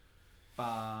Ba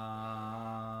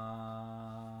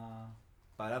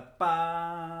ba da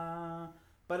ba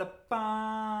ba da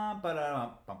ba ba da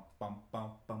bum bum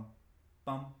bum bum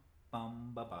bum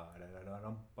bum ba ba da da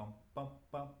dum bum bum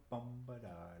bum bum ba da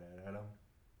da dum.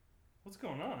 What's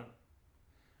going on?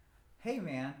 Hey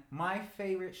man, my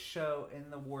favorite show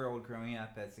in the world growing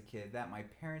up as a kid that my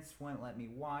parents wouldn't let me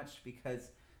watch because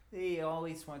they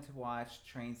always wanted to watch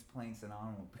trains, planes, and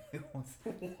automobiles.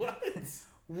 What?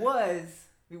 was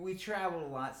we traveled a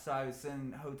lot, so I was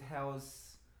in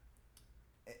hotels,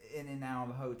 in and out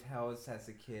of hotels as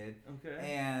a kid, Okay.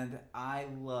 and I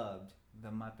loved the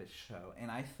Muppet Show, and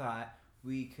I thought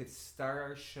we could start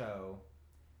our show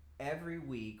every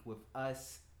week with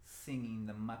us singing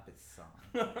the Muppet song.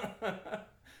 But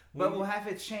when we'll you, have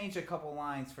to change a couple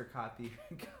lines for copyright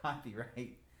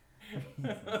reasons.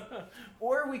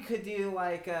 Or we could do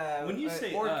like when you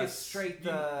say us, orchestrate you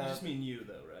the. just mean you,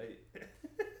 though, right?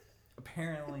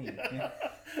 Apparently, yeah.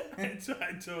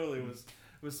 I totally was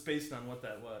spaced on what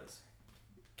that was.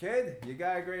 Kid, you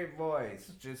got a great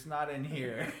voice, just not in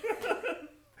here.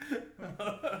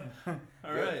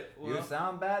 All right. You Well,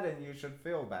 sound bad and you should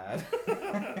feel bad.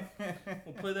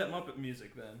 we'll play that Muppet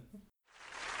music then.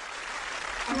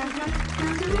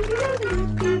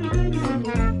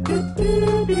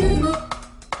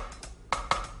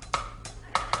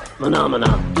 Phenomena.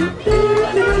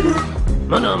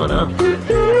 Phenomena.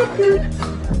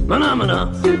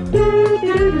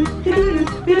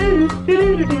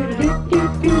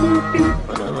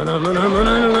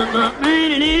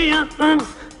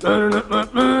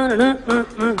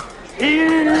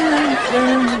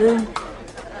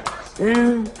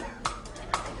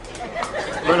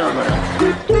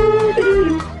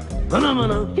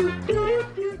 Phenomena.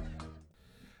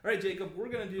 All right, Jacob, we're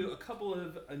going to do a couple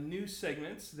of new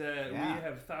segments that Yeah. we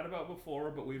have thought about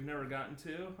before, but we've never gotten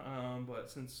to. But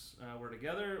since we're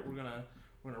together, we're gonna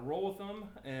roll with them.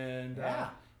 And Yeah.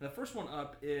 the first one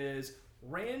up is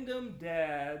random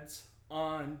dads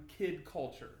on kid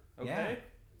culture. Okay. Yeah.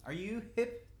 Are you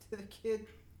hip to the kid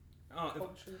Uh,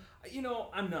 culture?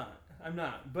 I'm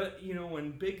not. But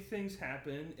when big things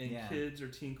happen in Yeah. kids or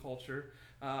teen culture,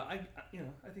 I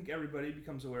think everybody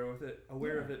becomes aware of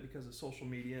it because of social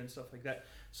media and stuff like that.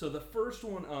 So the first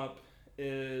one up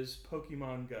is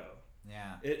Pokemon Go.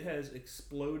 Yeah. It has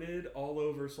exploded all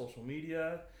over social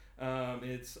media.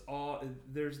 There's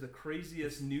the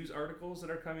craziest news articles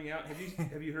that are coming out.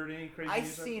 Have you heard any crazy I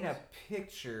news seen articles? a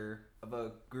picture of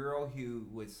a girl who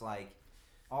was like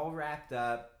all wrapped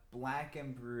up, black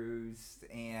and bruised,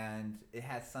 and it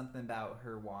has something about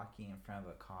her walking in front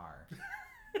of a car.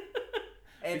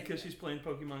 And Because she's playing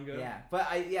Pokemon Go. yeah, but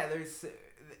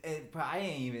but I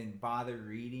didn't even bother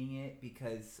reading it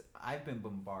because I've been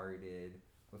bombarded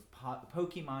with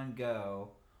Pokemon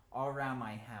Go all around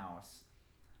my house.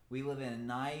 We live in a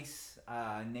nice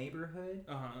neighborhood.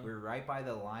 Uh-huh. We're right by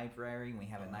the library. And we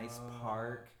have a nice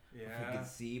park with a Yeah.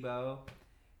 gazebo.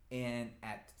 And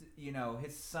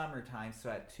it's summertime, so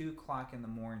at 2 o'clock in the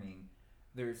morning,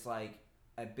 there's like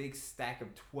a big stack of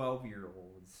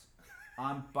 12-year-olds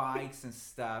on bikes and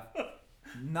stuff,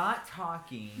 not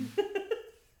talking.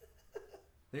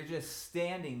 They're just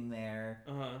standing there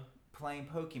Uh-huh. playing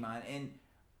Pokemon, and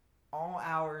all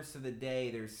hours of the day,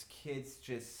 there's kids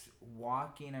just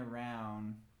walking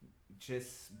around,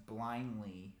 just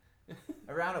blindly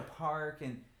around a park,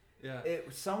 and Yeah.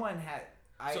 someone had.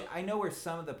 So- I know where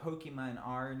some of the Pokemon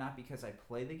are, not because I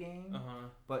play the game, Uh-huh.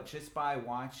 but just by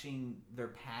watching their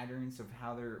patterns of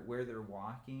where they're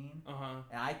walking, Uh-huh.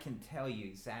 and I can tell you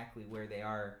exactly where they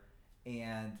are.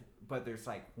 But there's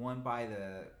like one by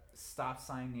the stop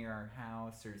sign near our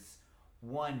house. There's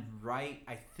one right.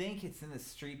 I think it's in the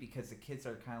street because the kids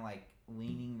are kind of like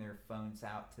leaning their phones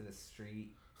out to the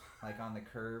street, like on the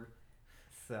curb.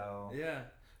 So Yeah.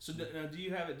 So now, do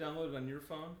you have it downloaded on your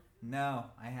phone? no,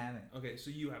 I haven't. Okay,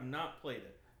 so you have not played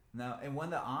it. No, and one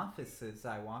of the offices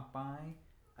I walk by,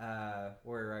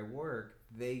 where I work,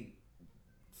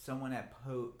 someone had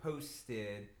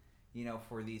posted,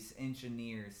 for these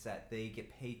engineers that they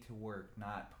get paid to work,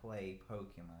 not play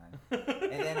Pokemon.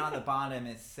 And then on the bottom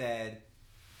it said,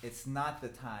 "It's not the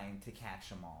time to catch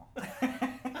them all."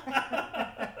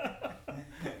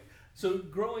 So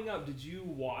growing up, did you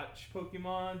watch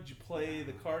Pokemon? Did you play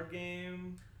the card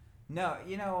game? No,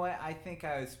 you know what? I think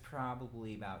I was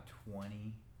probably about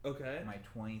 20, Okay. in my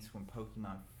 20s when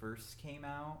Pokemon first came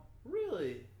out.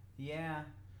 Really? Yeah,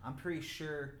 I'm pretty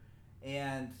sure.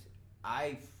 And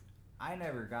I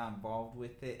never got involved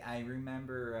with it. I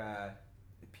remember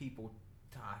people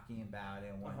talking about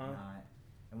it and whatnot.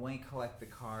 And went and collect the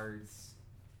cards.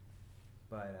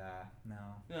 But no,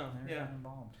 No. never Yeah. got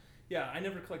involved. Yeah, I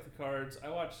never collect the cards. I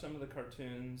watched some of the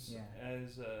cartoons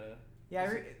as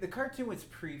the cartoon was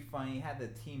pretty funny. It had the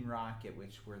Team Rocket,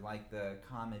 which were like the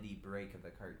comedy break of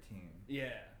the cartoon. Yeah.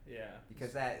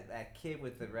 Because that kid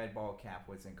with the red ball cap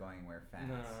wasn't going anywhere fast.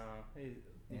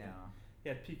 No, he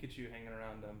had Pikachu hanging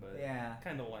around him, but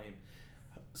kind of lame.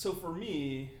 So for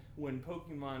me, when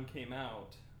Pokemon came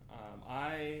out,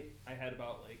 I had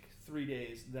about like 3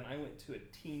 days. Then I went to a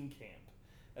teen camp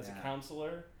as a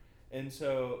counselor, and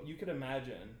so you could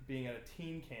imagine being at a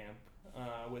teen camp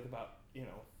with about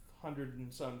 100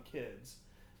 and some kids,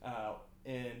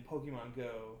 and Pokemon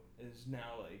Go is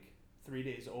now like 3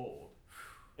 days old.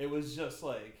 It was just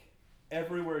like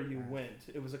everywhere you went,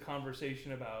 it was a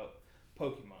conversation about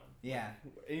Pokemon. Yeah.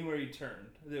 Like, anywhere you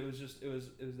turned, it was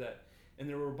that, and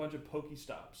there were a bunch of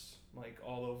Pokestops like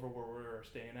all over where we were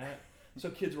staying at. So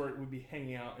kids would be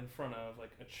hanging out in front of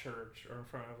like a church or in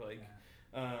front of like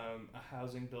a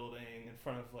housing building, in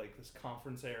front of like this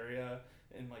conference area,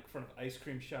 and like in front of ice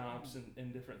cream shops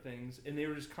and different things, and they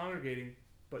were just congregating,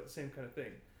 but same kind of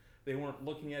thing. They weren't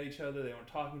looking at each other. They weren't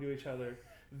talking to each other.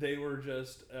 They were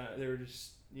just they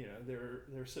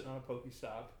were sitting on a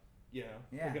Pokestop,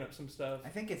 picking up some stuff. I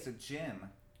think it's a gym.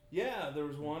 Yeah, there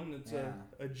was one that's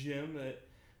a gym that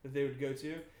they would go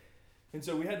to. And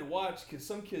so we had to watch because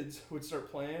some kids would start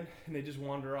playing and they just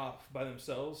wander off by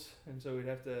themselves. And so we'd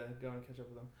have to go and catch up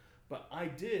with them. But I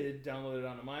did download it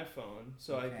onto my phone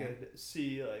so I could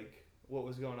see like what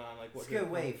was going on. Like what. It's a good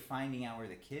way of finding out where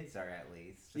the kids are at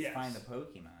least. Just find the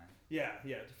Pokemon. Yeah,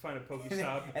 to find a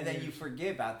Pokestop. And then you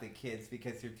forget about the kids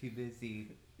because they're too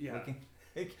busy looking.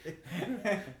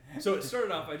 So it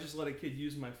started off, I just let a kid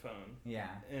use my phone. Yeah.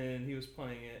 And he was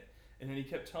playing it. And then he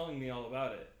kept telling me all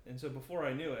about it. And so before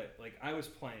I knew it, like I was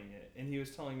playing it. And he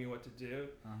was telling me what to do.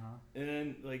 And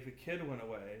then like the kid went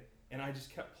away. And I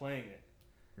just kept playing it.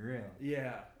 Really?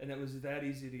 Yeah. And it was that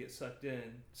easy to get sucked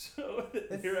in. So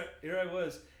here I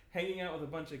was hanging out with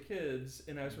a bunch of kids.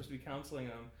 And I was supposed to be counseling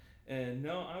them. And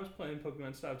no, I was playing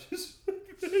Pokemon Stop just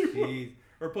like they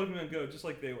were. Or Pokemon Go, just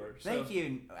like they were. Thank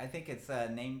you. I think it's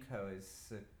Nameco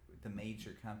is the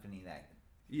major company that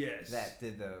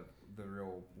did the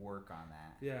real work on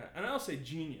that. Yeah, and I'll say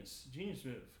genius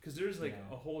move, because there's like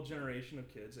a whole generation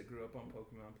of kids that grew up on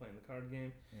Pokemon playing the card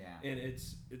game. Yeah, and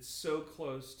it's so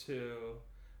close to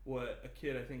what a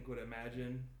kid I think would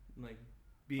imagine like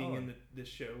being in this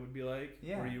show would be like,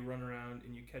 where you run around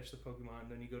and you catch the Pokemon,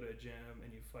 then you go to a gym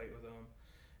and you fight with them,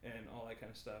 and all that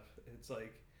kind of stuff. It's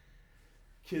like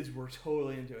kids were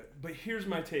totally into it. But here's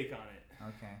my take on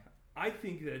it. Okay. I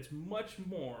think that it's much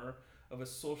more of a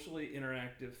socially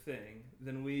interactive thing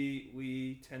than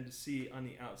we tend to see on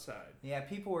the outside. Yeah,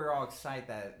 people were all excited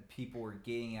that people were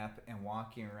getting up and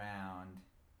walking around,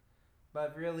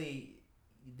 but really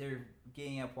they're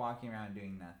getting up, walking around,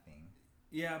 doing nothing.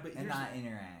 Yeah, but not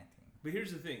interacting. But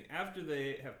here's the thing: after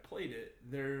they have played it,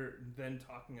 they're then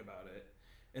talking about it,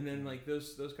 and then like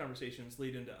those conversations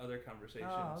lead into other conversations.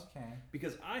 Oh, okay.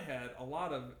 Because I had a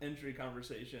lot of entry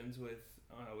conversations with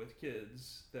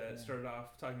kids that started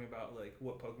off talking about like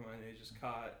what Pokemon they just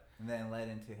caught, and then led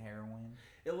into heroin.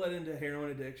 It led into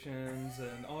heroin addictions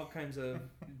and all kinds of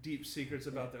deep secrets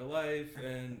about their life,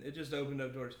 and it just opened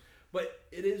up doors. But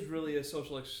it is really a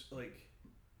social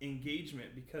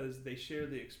engagement because they share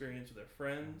the experience with their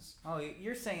friends. Oh,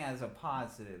 you're saying as a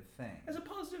positive thing. As a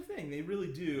positive thing. They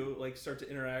really do like start to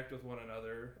interact with one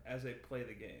another as they play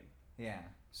the game. Yeah.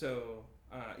 So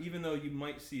even though you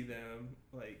might see them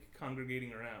like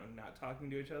congregating around, not talking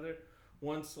to each other,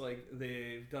 once like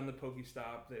they've done the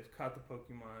Pokestop, they've caught the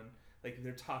Pokemon, like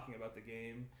they're talking about the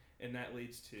game, and that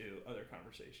leads to other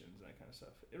conversations and that kind of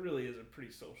stuff. It really is a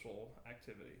pretty social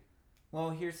activity. Well,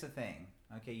 here's the thing.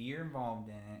 Okay, you're involved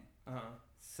in it.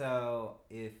 So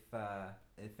if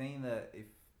any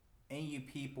of you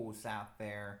peoples out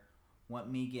there want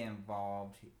me to get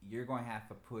involved, you're going to have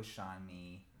to push on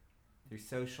me through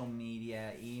social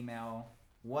media, email,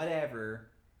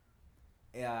 whatever.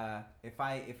 If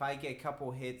I get a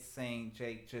couple hits saying,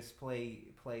 Jake, just play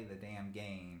the damn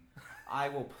game, I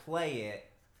will play it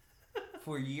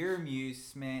for your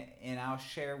amusement, and I'll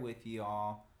share with you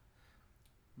all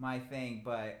my thing.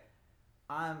 But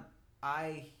I'm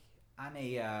a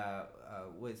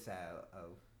what's that,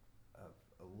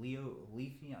 a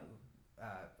Leafy.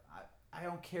 I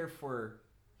don't care for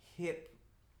hip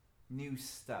new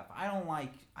stuff. I don't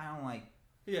like.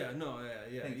 Yeah, no,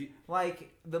 yeah.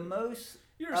 Like the most.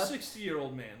 You're a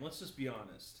 60-year-old man. Let's just be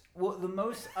honest. Well, the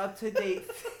most up to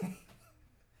date thing.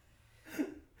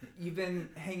 You've been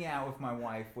hanging out with my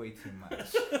wife way too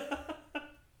much.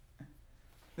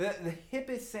 The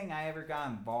hippest thing I ever got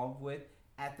involved with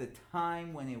at the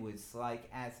time when it was like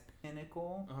as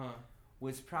pinnacle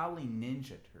was probably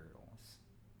Ninja Turtles.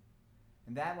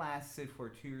 And that lasted for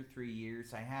 2 or 3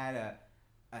 years. I had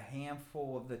a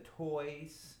handful of the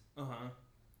toys.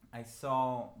 I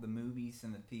saw the movies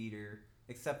in the theater,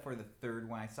 except for the third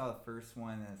one. I saw the first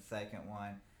one and the second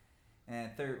one.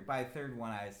 And by the third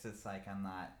one, I was just like, I'm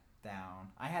not down.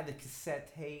 I had the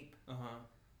cassette tape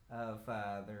of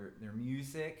their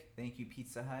music. Thank you,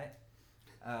 Pizza Hut,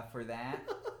 for that.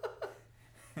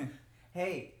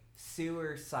 Hey,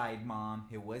 suicide, Mom.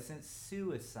 It wasn't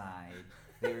suicide.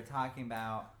 They were talking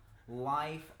about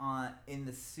life in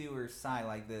the sewer side,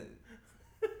 like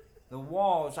the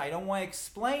walls. I don't want to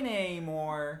explain it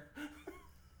anymore.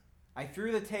 I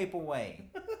threw the tape away.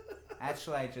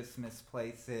 Actually, I just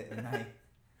misplaced it, and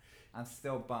I'm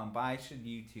still bummed. But I should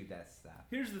YouTube that stuff.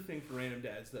 Here's the thing for random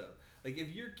dads, though. Like,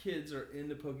 if your kids are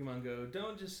into Pokemon Go,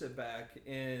 don't just sit back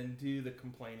and do the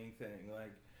complaining thing.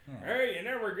 Like, hey, you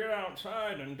never get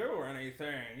outside and do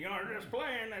anything. You're just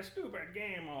playing that stupid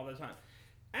game all the time.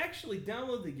 Actually,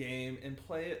 download the game and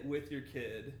play it with your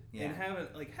kid, and have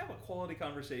a quality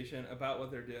conversation about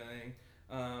what they're doing.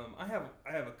 I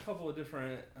have a couple of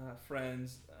different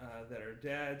friends that are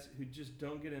dads who just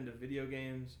don't get into video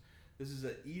games. This is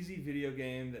an easy video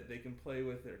game that they can play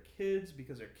with their kids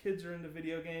because their kids are into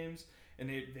video games. And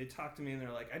they talk to me and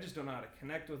they're like, I just don't know how to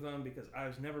connect with them because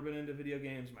I've never been into video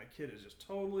games. My kid is just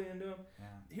totally into them. Yeah.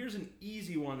 Here's an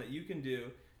easy one that you can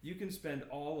do. You can spend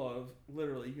all of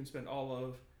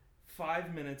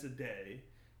 5 minutes a day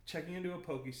checking into a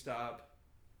Pokestop,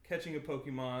 catching a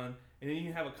Pokemon, and then you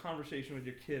can have a conversation with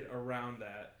your kid around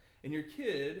that. And your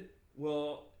kid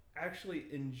will actually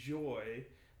enjoy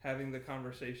having the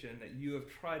conversation that you have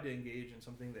tried to engage in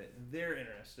something that they're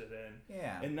interested in.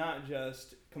 Yeah. And not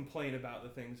just complain about the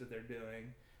things that they're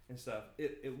doing and stuff.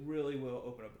 It really will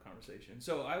open up a conversation.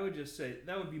 So I would just say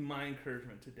that would be my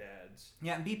encouragement to dads.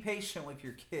 Yeah, and be patient with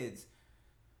your kids.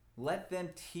 Let them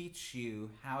teach you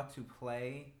how to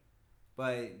play,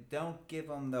 but don't give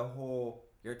them the whole,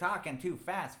 you're talking too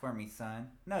fast for me, son.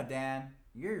 No, Dad,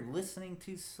 you're listening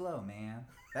too slow, man.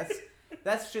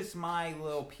 That's just my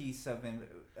little piece of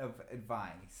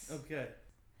advice. Okay.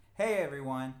 Hey,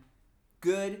 everyone.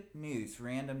 Good news.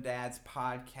 Random Dads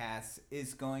Podcast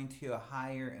is going to a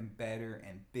higher and better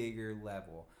and bigger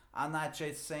level. I'm not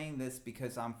just saying this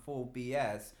because I'm full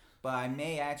BS, but I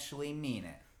may actually mean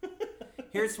it.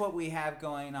 Here's what we have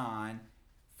going on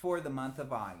for the month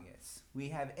of August. We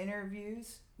have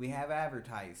interviews, we have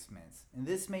advertisements, and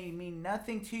this may mean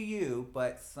nothing to you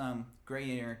but some great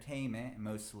entertainment,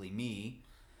 mostly me,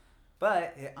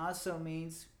 but it also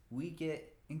means we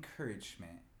get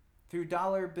encouragement through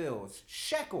dollar bills,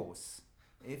 shekels,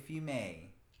 if you may.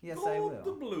 Yes, Gold I will.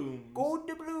 doubloons. Gold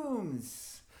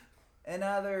doubloons. And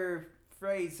other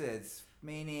phrases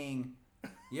meaning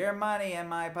your money in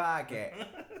my pocket.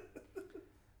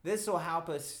 This will help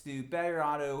us do better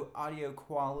audio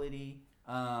quality.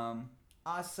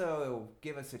 Also, it will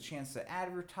give us a chance to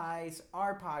advertise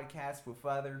our podcast with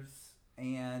others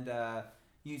and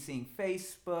using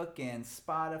Facebook and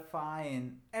Spotify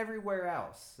and everywhere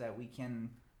else that we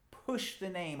can push the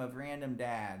name of Random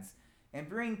Dads and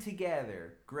bring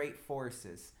together great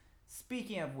forces.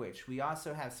 Speaking of which, we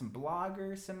also have some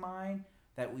bloggers in mind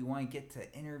that we want to get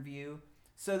to interview.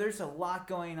 So there's a lot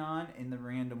going on in the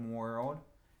random world.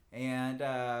 And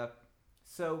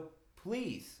so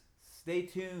please stay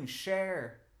tuned,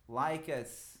 share, like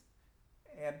us,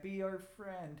 and be our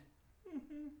friend.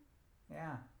 Mm-hmm.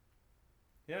 Yeah.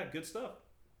 Yeah, good stuff.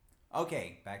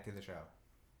 Okay, back to the show.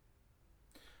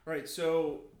 All right,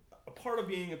 so a part of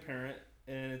being a parent,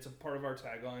 and it's a part of our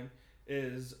tagline,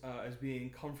 is as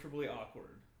being comfortably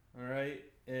awkward. All right?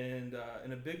 And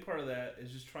a big part of that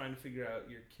is just trying to figure out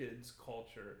your kids'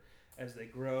 culture as they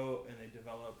grow and they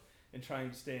develop, and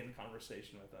trying to stay in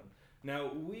conversation with them.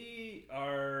 Now, we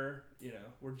are,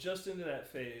 we're just into that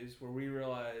phase where we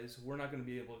realize we're not going to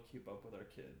be able to keep up with our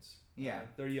kids. Yeah.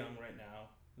 They're young right now.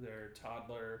 They're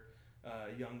toddler,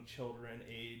 young children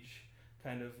age,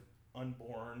 kind of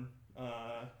unborn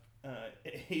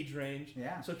age range.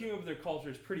 Yeah. So keeping up with their culture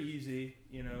is pretty easy,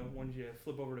 when you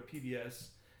flip over to PBS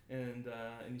and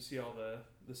you see all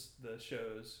the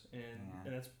shows,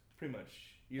 and that's pretty much,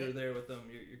 you're there with them.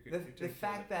 You're the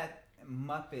fact that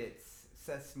Muppets,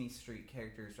 Sesame Street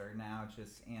characters are now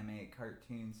just animated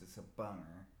cartoons is a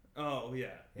bummer. Oh yeah,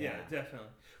 definitely.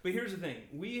 But here's the thing: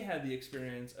 we had the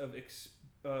experience of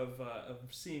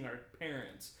seeing our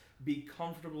parents be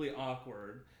comfortably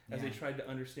awkward as they tried to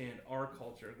understand our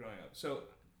culture growing up. So,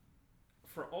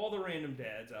 for all the random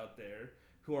dads out there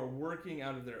who are working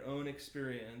out of their own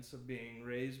experience of being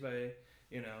raised by,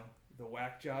 the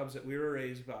whack jobs that we were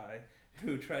raised by,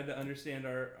 who tried to understand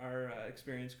our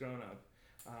experience growing up,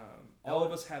 All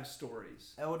of us have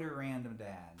stories. Elder random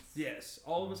dads. Yes,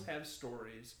 all of us have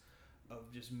stories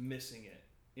of just missing it,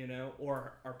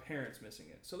 or our parents missing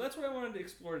it. So that's what I wanted to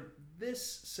explore this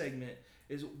segment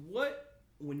is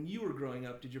when you were growing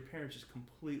up, did your parents just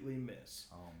completely miss?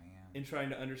 Oh, man. In trying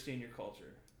to understand your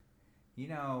culture?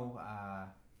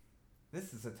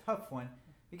 This is a tough one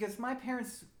because my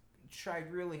parents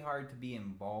tried really hard to be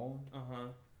involved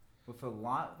with a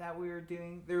lot that we were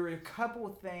doing. There were a couple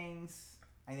of things,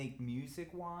 I think,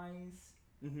 music-wise,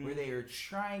 where they were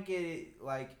trying to get it,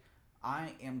 like,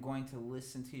 I am going to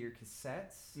listen to your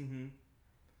cassettes,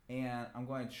 and I'm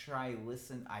going to try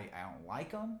listen. I don't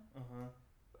like them,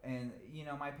 and,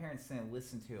 my parents didn't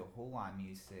listen to a whole lot of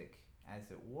music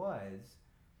as it was,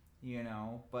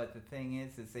 but the thing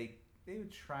is they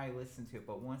would try to listen to it,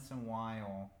 but once in a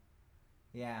while,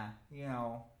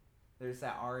 there's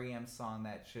that REM song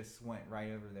that just went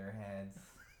right over their heads,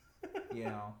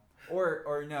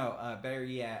 or no, better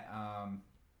yet,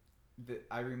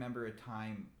 I remember a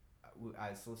time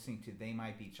I was listening to They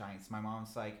Might Be Giants. My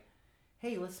mom's like,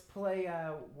 hey, let's play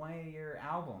one of your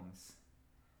albums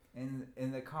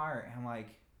in the car, and I'm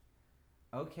like,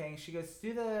 okay. She goes,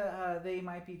 do the They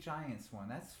Might Be Giants one.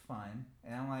 That's fun.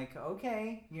 And I'm like,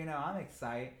 okay, I'm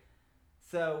excited.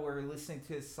 So we're listening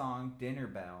to a song, Dinner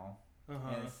Bell.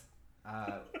 And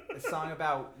it's a song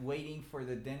about waiting for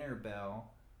the dinner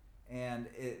bell. And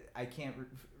I can't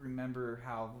remember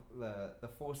how the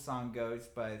full song goes,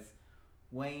 but it's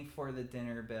waiting for the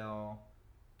dinner bell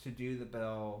to do the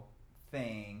bell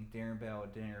thing, dinner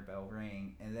bell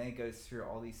ring. And then it goes through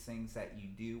all these things that you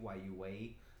do while you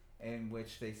wait, in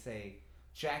which they say,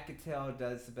 Jack Cattell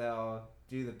does the bell,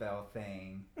 do the bell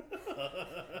thing.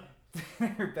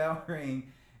 Dinner bell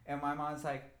ring. And my mom's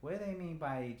like, what do they mean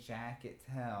by Jack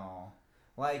Cattell?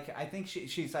 Like, I think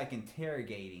she's like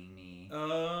interrogating me.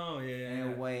 Oh, yeah.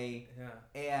 In a way. Yeah.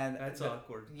 And that's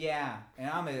awkward. Yeah. And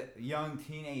I'm a young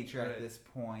teenager at this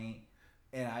point.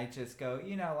 And I just go,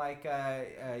 like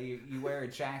you wear a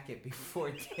jacket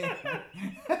before dinner.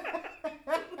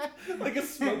 Like a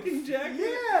smoking jacket?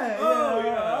 Yeah. Oh,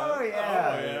 yeah. Oh,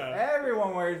 yeah.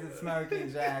 Everyone wears a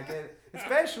smoking jacket.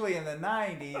 Especially in the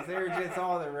 90s. They were just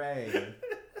all the rage.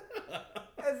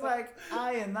 It's like,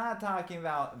 I am not talking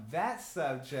about that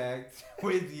subject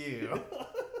with you.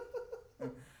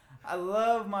 I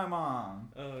love my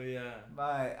mom. Oh, yeah.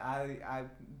 But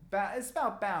it's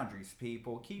about boundaries,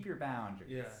 people. Keep your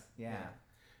boundaries. Yeah.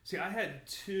 See, I had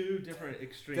two different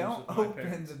extremes. Don't with my open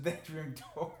parents. the bedroom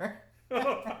door.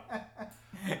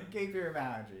 Keep your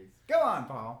boundaries. Go on,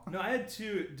 Paul. No, I had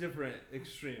two different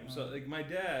extremes. So, like, my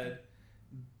dad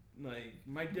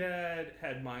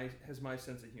has my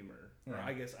sense of humor. Or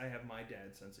I guess I have my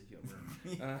dad's sense of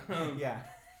humor. Yeah.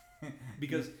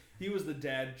 Because he was the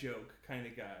dad joke kind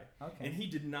of guy. Okay. And he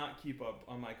did not keep up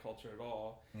on my culture at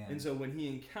all. Yeah. And so when he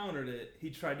encountered it, he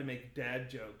tried to make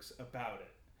dad jokes about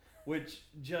it, which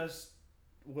just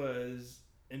was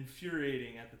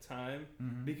infuriating at the time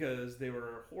because they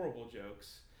were horrible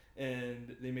jokes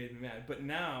and they made me mad. But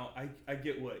now I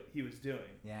get what he was doing.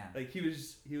 Yeah. Like he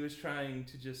was trying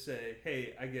to just say,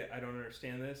 hey, I don't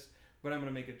understand this, but I'm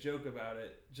going to make a joke about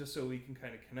it just so we can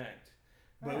kind of connect.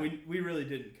 But we really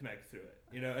didn't connect through it.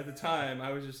 At the time,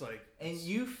 I was just like... And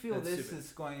you feel this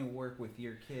is going to work with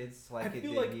your kids like it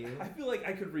did you? I feel like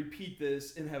I could repeat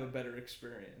this and have a better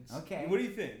experience. Okay. What do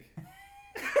you think?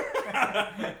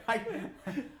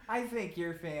 I think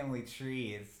your family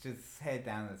tree is just head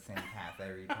down the same path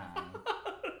every time.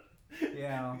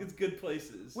 It's good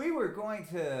places. We were going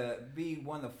to be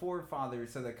one of the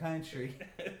forefathers of the country.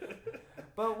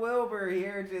 But Wilbur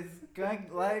here just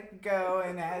let it go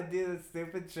and had to do the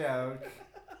stupid joke.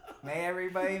 Made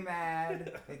everybody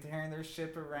mad. They turned their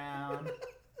ship around.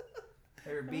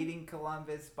 They were beating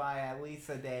Columbus by at least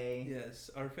a day. Yes,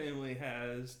 our family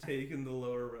has taken the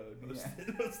lower road most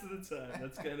of the time.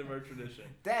 That's kind of our tradition.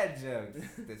 Dad jokes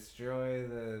destroy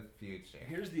the future.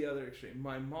 Here's the other extreme.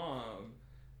 My mom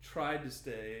tried to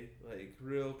stay like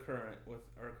real current with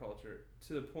our culture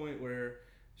to the point where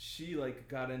she like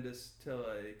got into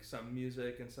like some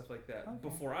music and stuff like that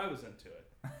before I was into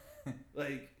it.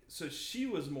 Like, so she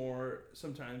was more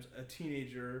sometimes a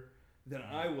teenager than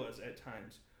I was at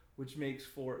times, which makes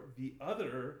for the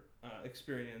other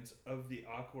experience of the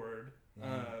awkward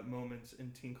moments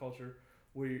in teen culture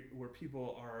where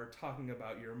people are talking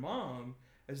about your mom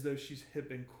as though she's hip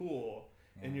and cool,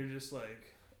 and you're just like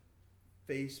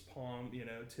face palm,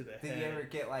 to the head. Did you ever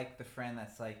get like the friend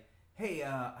that's like, hey,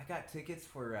 I got tickets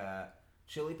for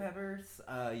Chili Peppers.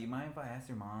 You mind if I ask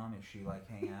your mom if she like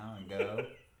hang out and go?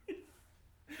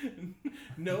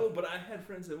 No, but I had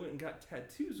friends that went and got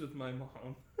tattoos with my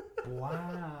mom.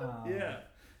 Wow. Yeah.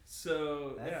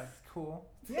 So that's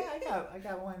cool. Yeah, I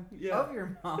got one of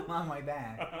your mom on my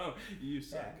back. Oh, you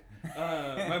suck.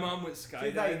 Yeah. My mom went skydiving.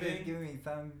 She's like, just give me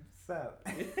thumbs up.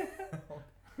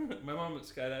 My mom went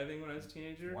skydiving when I was a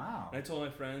teenager. Wow. And I told my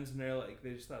friends, and they're like,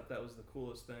 they just thought that was the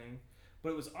coolest thing.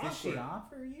 But it was awkward. Did she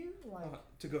offer you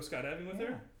to go skydiving with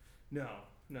her? No.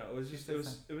 It was just it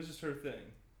was just her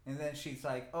thing. And then she's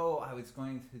like, "Oh, I was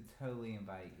going to totally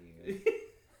invite you."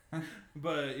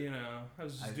 But I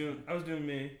was doing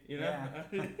me. Yeah.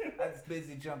 I was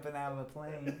busy jumping out of a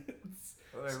plane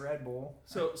with a Red Bull.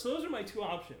 So those are my two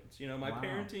options. My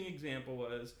parenting example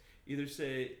was either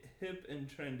say hip and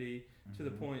trendy to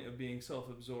the point of being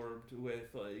self-absorbed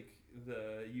with like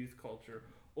the youth culture,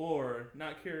 or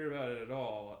not care about it at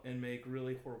all and make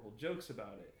really horrible jokes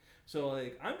about it. So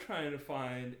like I'm trying to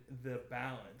find the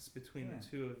balance between the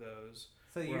two of those,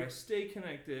 where I stay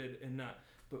connected and not.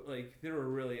 But like there were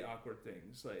really awkward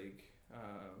things. Like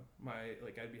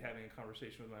I'd be having a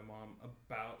conversation with my mom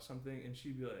about something, and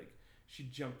she'd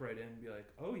jump right in and be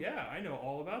like, "Oh yeah, I know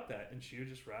all about that," and she would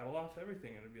just rattle off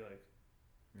everything, and it'd be like,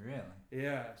 "Really?"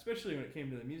 Yeah, especially when it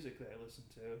came to the music that I listened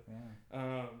to.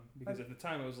 Yeah. Because at the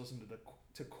time I was listening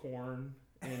to Korn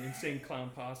and Insane Clown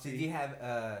Posse. Did you have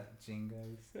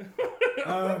Jingos?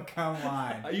 Oh, come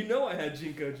on. I had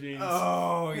Jinko jeans.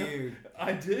 Oh, you.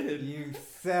 I did. You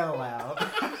sellout.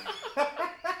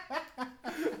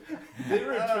 They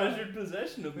were a treasured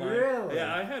possession of mine. Really?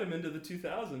 Yeah, I had them into the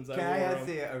 2000s.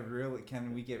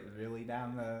 Can we get really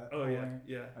down the... Oh,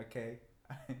 yeah. Okay.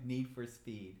 Need for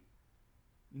Speed.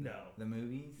 No. The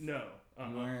movies? No.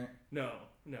 You weren't... No.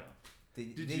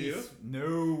 Did you?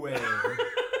 No way.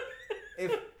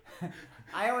 If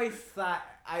I always thought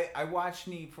I watched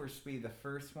Need for Speed, the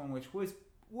first one, which was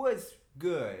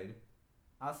good.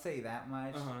 I'll say that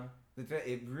much.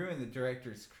 It ruined the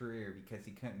director's career because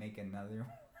he couldn't make another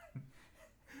one.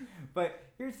 But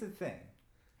here's the thing,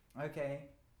 okay?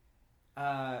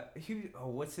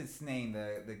 What's his name?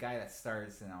 The guy that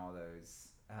stars in all those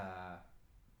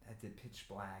that did Pitch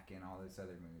Black and all those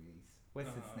other movies. What's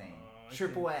his name?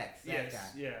 Triple X. That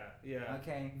guy. Yeah.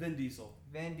 Okay. Vin Diesel.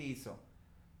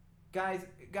 Guys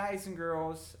and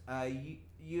girls,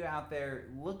 you out there,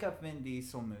 look up Vin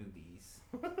Diesel movies.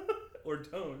 Or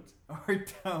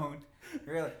don't.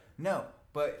 Really. No,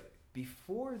 but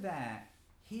before that,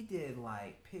 he did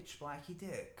like Pitch Black. He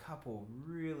did a couple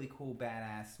really cool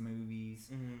badass movies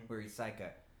where he's like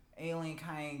a alien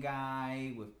kind of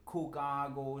guy with cool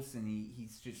goggles, and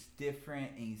he's just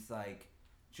different, and he's like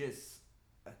just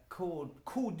a cool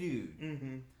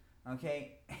dude.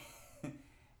 Okay?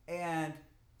 And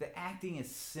the acting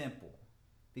is simple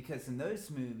because in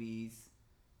those movies,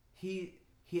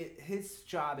 his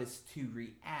job is to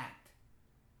react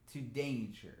to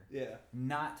danger. Yeah.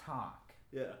 Not talk.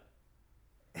 Yeah.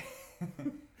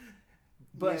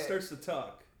 But he starts to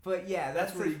talk. But yeah,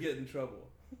 that's where you get in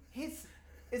trouble.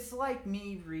 It's like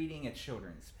me reading a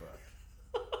children's book.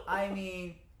 I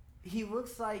mean, he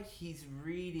looks like he's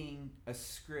reading a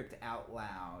script out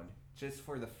loud just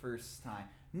for the first time.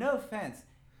 No offense.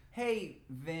 Hey,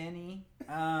 Vinny,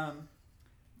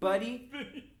 buddy,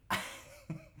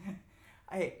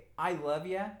 I love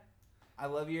ya. I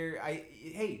love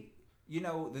hey,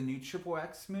 the new Triple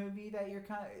X movie that you're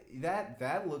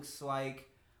that looks like,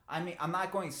 I mean, I'm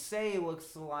not going to say it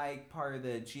looks like part of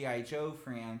the G.I. Joe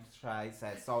franchise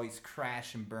that's always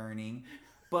crash and burning,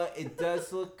 but it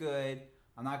does look good.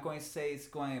 I'm not going to say it's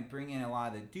going to bring in a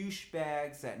lot of the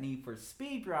douchebags that Need for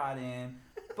Speed brought in,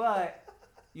 but...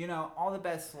 all the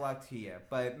best luck to you.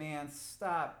 But, man,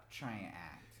 stop trying to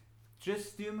act.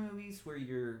 Just do movies where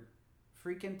you're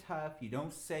freaking tough. You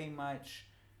don't say much.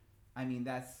 I mean,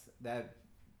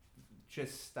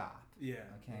 just stop. Yeah.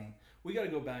 Okay? We got to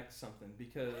go back to something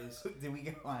because... Did we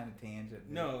go on a tangent?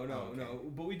 No.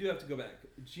 But we do have to go back.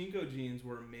 Jinko jeans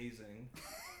were amazing.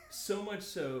 So much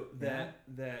so that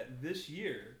this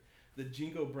year, the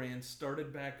Jinko brand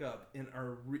started back up and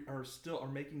are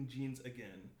making jeans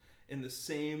again. In the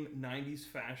same 90s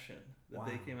fashion that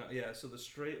they came out. Yeah, so the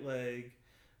straight leg,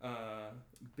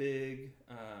 big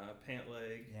pant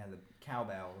leg. Yeah, the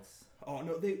cowbells. Oh,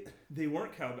 no, they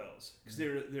weren't cowbells. Because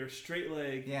they're straight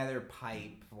leg. Yeah, they're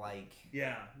pipe, like...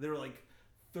 Yeah, they're like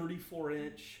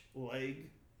 34-inch leg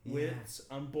widths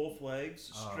on both legs,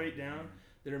 straight down. Man.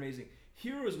 They're amazing.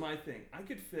 Here was my thing. I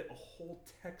could fit a whole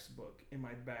textbook in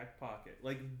my back pocket.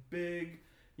 Like big...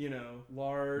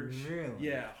 large,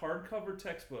 hardcover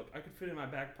textbook. I could fit in my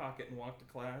back pocket and walk to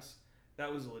class.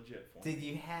 That was legit for me. Did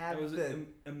you have that was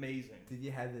amazing. Did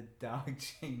you have the dog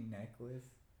chain necklace?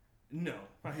 No,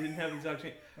 I didn't have the dog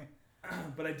chain.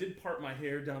 But I did part my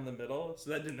hair down the middle, so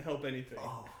that didn't help anything.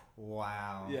 Oh,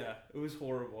 wow. Yeah, it was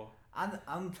horrible.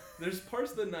 There's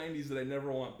parts of the 90s that I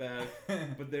never want back,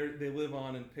 but they live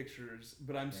on in pictures.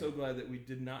 But I'm so glad that we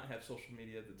did not have social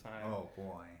media at the time. Oh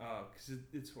boy, because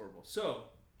it's horrible. So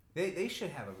they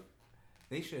should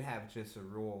have just a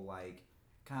rule like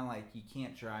kind of like you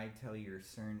can't drive till you're a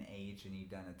certain age and you've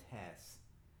done a test.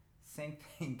 Same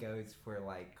thing goes for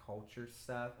like culture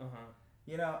stuff.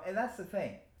 You know, and that's the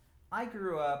thing. I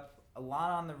grew up a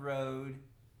lot on the road.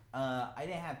 I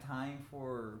didn't have time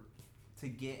to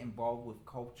get involved with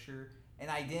culture, and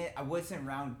I wasn't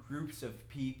around groups of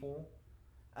people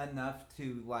enough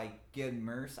to like get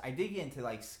immersed. I did get into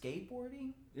like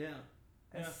skateboarding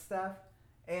and stuff,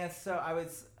 and so I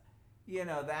was, you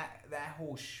know, that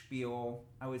whole spiel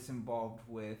I was involved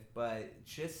with, but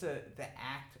just the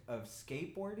act of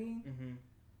skateboarding.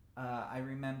 I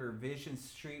remember Vision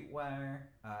Streetwear,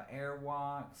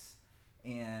 Airwalks,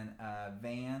 and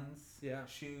Vans,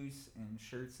 shoes and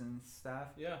shirts and stuff.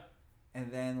 And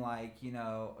then, like, you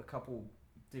know, a couple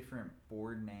different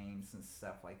board names and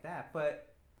stuff like that.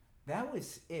 But that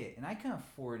was it. And I couldn't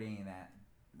afford any of that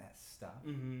stuff.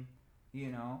 You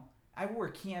know? I wore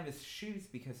canvas shoes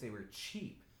because they were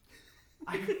cheap.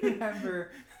 I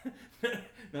remember...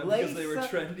 Not because they were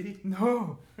trendy?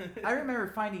 No. I remember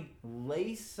finding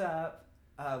lace-up,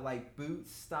 like,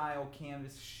 boot-style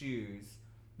canvas shoes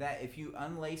that if you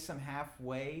unlace them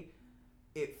halfway,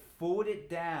 it folded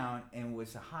down and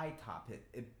was a high top.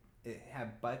 It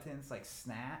had buttons like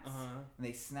snaps, and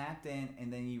they snapped in,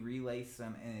 and then you relace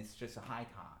them, and it's just a high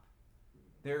top.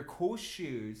 They're cool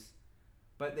shoes,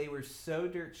 but they were so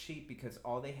dirt cheap because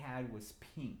all they had was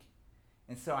pink.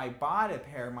 And so I bought a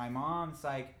pair. My mom's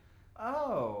like,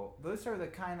 "Oh, those are the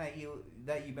kind that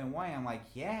you've been wanting." I'm like,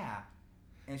 "Yeah,"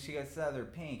 and she goes, "Oh, they're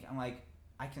pink." I'm like,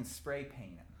 "I can spray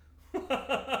paint them."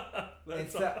 And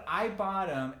so I bought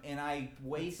them, and I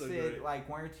wasted like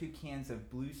 1 or 2 cans of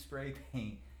blue spray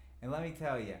paint. And let me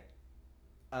tell you,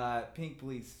 pink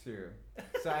bleeds through.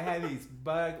 So I had these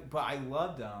but I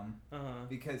loved them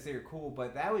because they were cool.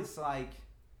 But that was like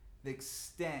the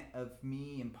extent of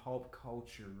me and pulp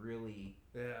culture really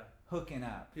hooking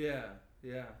up.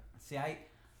 See,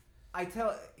 I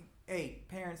tell, hey,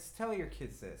 parents, tell your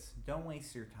kids this. Don't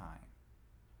waste your time.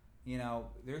 You know,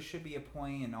 there should be a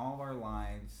point in all of our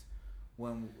lives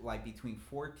when, like, between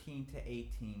 14 to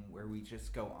 18 where we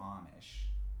just go Amish.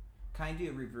 Kind of do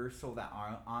a reversal of that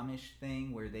Amish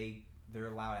thing where they're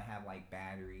allowed to have, like,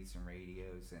 batteries and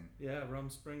radios and... Yeah,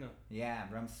 Rumspringa. Yeah,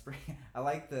 Rumspringa. I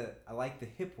like the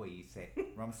hip way you say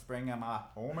it. Rumspringa, my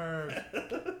homers.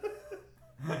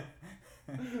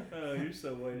 Oh, you're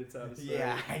so white it's out of sight.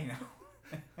 Yeah, I know.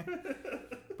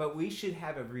 But we should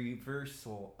have a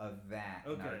reversal of that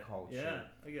in our culture. Yeah,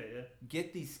 I get you.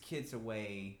 Get these kids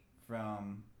away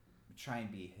from trying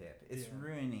to be hip. It's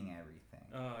ruining everything.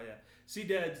 Oh, yeah. See,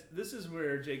 Dad, this is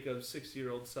where Jacob's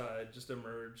 6-year-old side just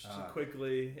emerged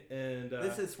quickly. And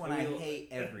this is when I hate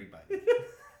everybody.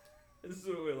 This is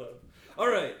what we love. All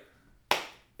right.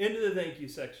 Into the thank you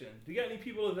section. Do you got any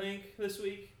people to thank this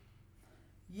week?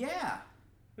 Yeah.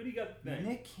 Who do you got to thank?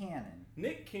 Nick Cannon.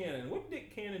 Nick Cannon. What did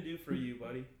Nick Cannon do for you,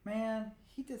 buddy? Man,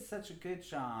 he did such a good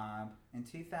job in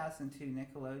 2002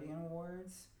 Nickelodeon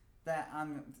Awards that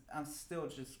I'm still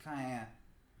just kind of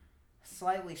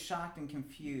slightly shocked and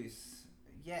confused,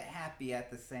 yet happy at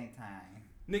the same time.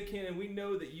 Nick Cannon, we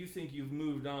know that you think you've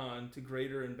moved on to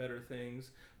greater and better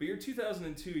things, but your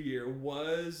 2002 year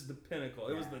was the pinnacle.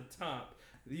 It was the top.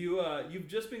 You've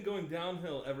just been going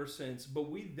downhill ever since, but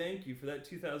we thank you for that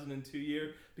 2002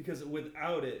 year because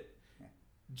without it,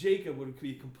 Jacob would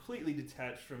be completely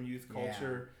detached from youth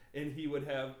culture, and he would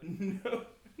have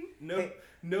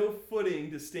no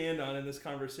footing to stand on in this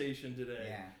conversation today.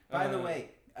 Yeah. By the way,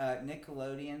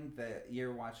 Nickelodeon, the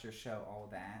year watcher show, all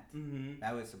that,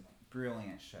 that was a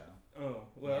brilliant show. Oh,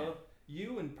 well,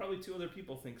 you and probably 2 other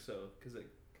people think so, because it...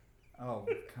 Oh,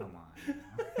 come on.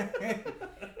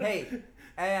 Hey,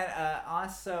 and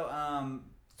also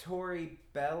Tori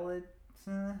Bellet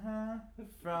from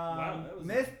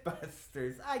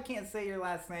Mythbusters. I can't say your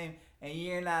last name, and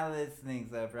you're not listening,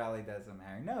 so it probably doesn't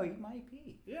matter. No, you might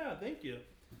be. Yeah, thank you.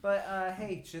 But,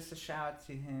 hey, just a shout out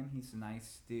to him. He's a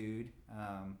nice dude.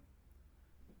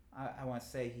 I want to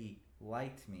say he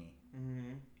liked me.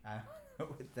 I don't know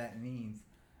what that means,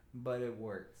 but it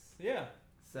works. Yeah.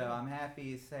 So I'm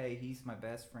happy to say he's my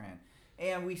best friend.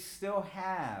 And we still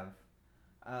have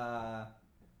I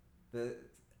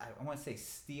want to say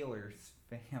Steelers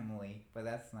family, but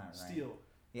that's not right. Steel.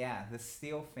 Yeah, the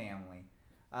Steel family.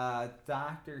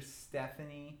 Dr.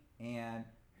 Stephanie and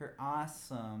her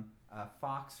awesome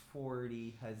Fox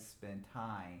 40 husband,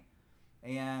 Ty.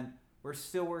 And we're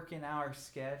still working out our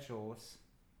schedules.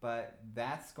 but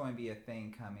that's going to be a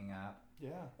thing coming up. Yeah.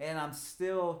 And I'm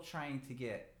still trying to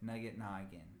get Nugget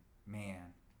Noggin.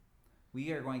 Man,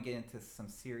 we are going to get into some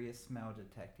serious smell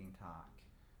detecting talk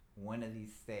one of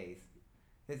these days.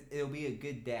 It'll be a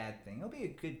good dad thing. It'll be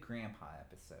a good grandpa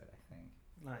episode, I think.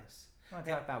 Nice. I want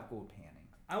to talk about gold panning.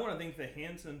 I want to thank the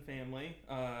Hansen family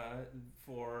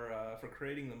for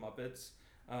creating the Muppets,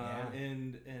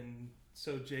 and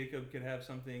so Jacob could have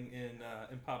something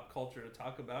in pop culture to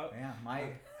talk about.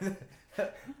 Yeah,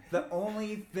 the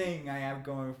only thing I have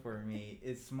going for me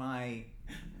is my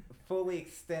fully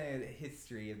extended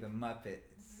history of the Muppets.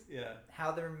 Yeah.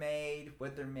 How they're made,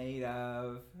 what they're made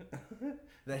of,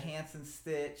 the Hansen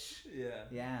Stitch. Yeah.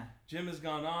 Yeah. Jim has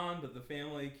gone on, but the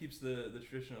family keeps the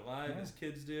tradition alive, as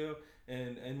kids do,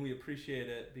 and we appreciate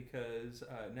it because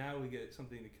now we get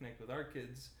something to connect with our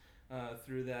kids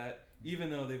through that, even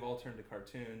though they've all turned to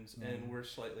cartoons, and we're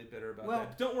slightly bitter about that.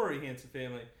 But don't worry, Hansen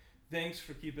family. Thanks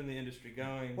for keeping the industry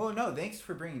going. Well, no, thanks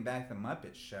for bringing back the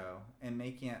Muppet Show and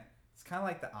making it. It's kind of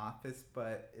like The Office,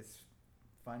 but it's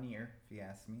funnier, if you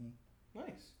ask me.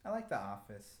 Nice. I like The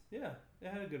Office. Yeah, it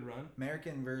had a good run.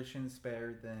 American version's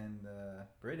better than the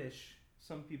British.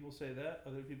 Some people say that,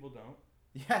 other people don't.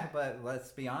 Yeah, but let's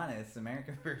be honest, the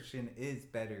American version is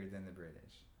better than the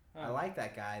British. I like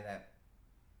that guy, that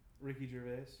Ricky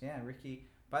Gervais. Yeah, Ricky.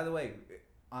 By the way,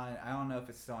 I don't know if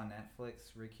it's still on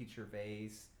Netflix. Ricky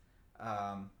Gervais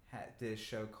did a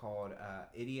show called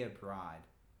Idiot Abroad.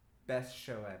 Best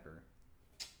show ever.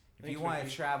 If you want a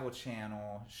Travel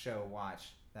Channel show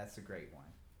watch, that's a great one.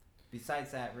 Besides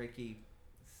that, Ricky,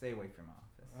 stay away from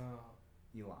Office. Oh.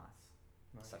 You lost.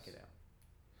 Nice. Suck it out.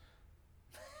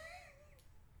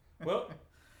 Well,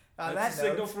 that's a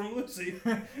signal from Lucy.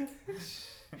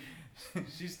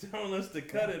 She's telling us to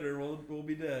cut it or we'll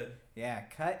be dead. Yeah,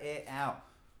 cut it out.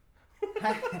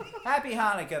 Happy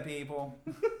Hanukkah, people.